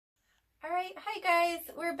Alright, hi guys,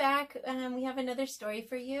 we're back. We have another story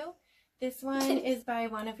for you. This one is by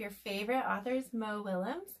one of your favorite authors, Mo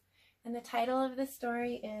Willems, and the title of the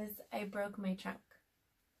story is I Broke My Trunk.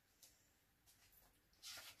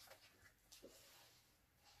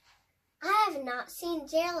 I have not seen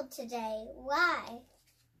Gerald today. Why?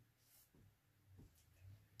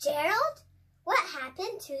 Gerald, what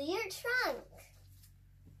happened to your trunk?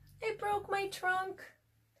 I broke my trunk.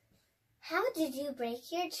 How did you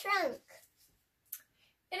break your trunk?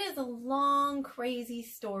 It is a long, crazy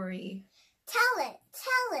story. Tell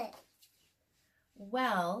it.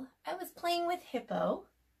 Well, I was playing with Hippo.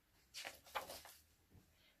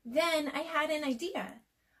 Then I had an idea.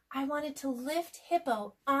 I wanted to lift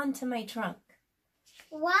Hippo onto my trunk.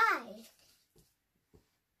 Why?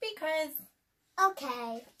 Because.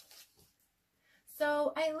 Okay.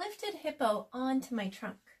 So I lifted Hippo onto my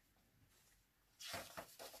trunk.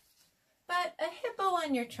 But a hippo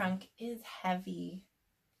on your trunk is heavy.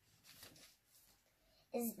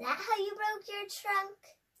 Is that how you broke your trunk?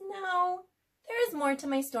 No, there is more to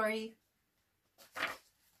my story.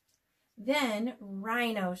 Then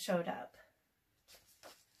Rhino showed up.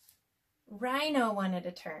 Rhino wanted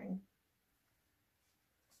a turn.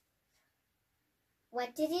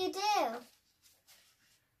 What did you do?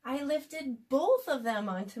 I lifted both of them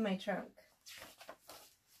onto my trunk.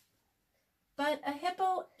 But a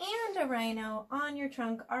hippo and a rhino on your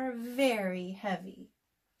trunk are very heavy.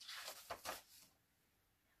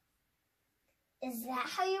 Is that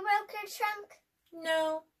how you broke your trunk?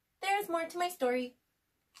 No, there's more to my story.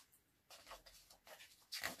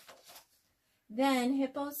 Then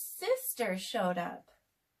Hippo's sister showed up.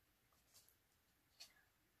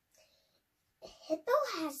 Hippo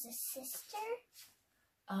has a sister?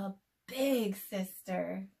 A big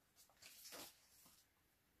sister.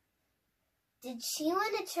 Did she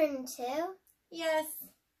want to turn too? Yes.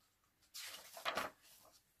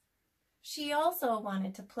 She also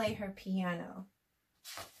wanted to play her piano.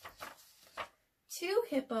 2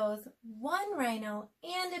 hippos, 1 rhino,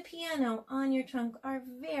 and a piano on your trunk are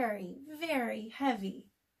very, very heavy.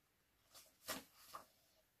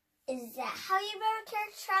 Is that how you broke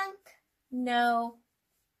your trunk? No.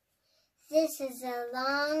 This is a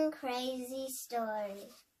long, crazy story.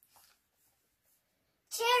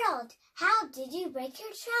 Gerald, how did you break your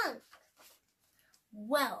trunk?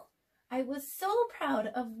 Well, I was so proud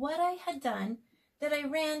of what I had done that I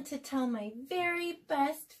ran to tell my very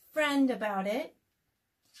best friend about it.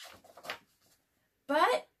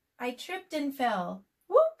 But I tripped and fell.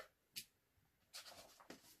 Whoop!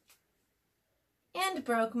 And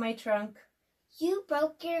broke my trunk. You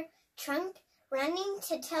broke your trunk running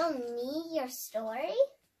to tell me your story?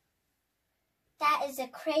 That is a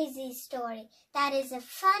crazy story. That is a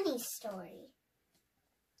funny story.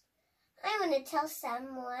 I want to tell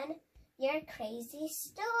someone your crazy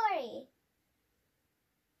story.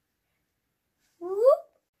 Whoop!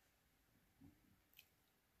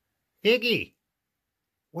 Iggy,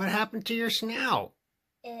 what happened to your snout?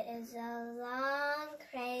 It is a long,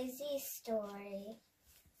 crazy story.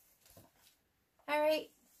 All right,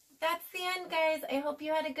 that's the end, guys. I hope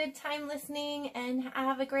you had a good time listening and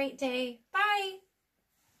have a great day. Bye!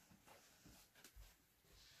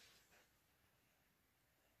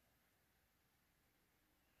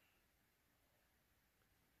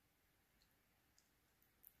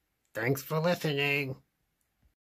 Thanks for listening.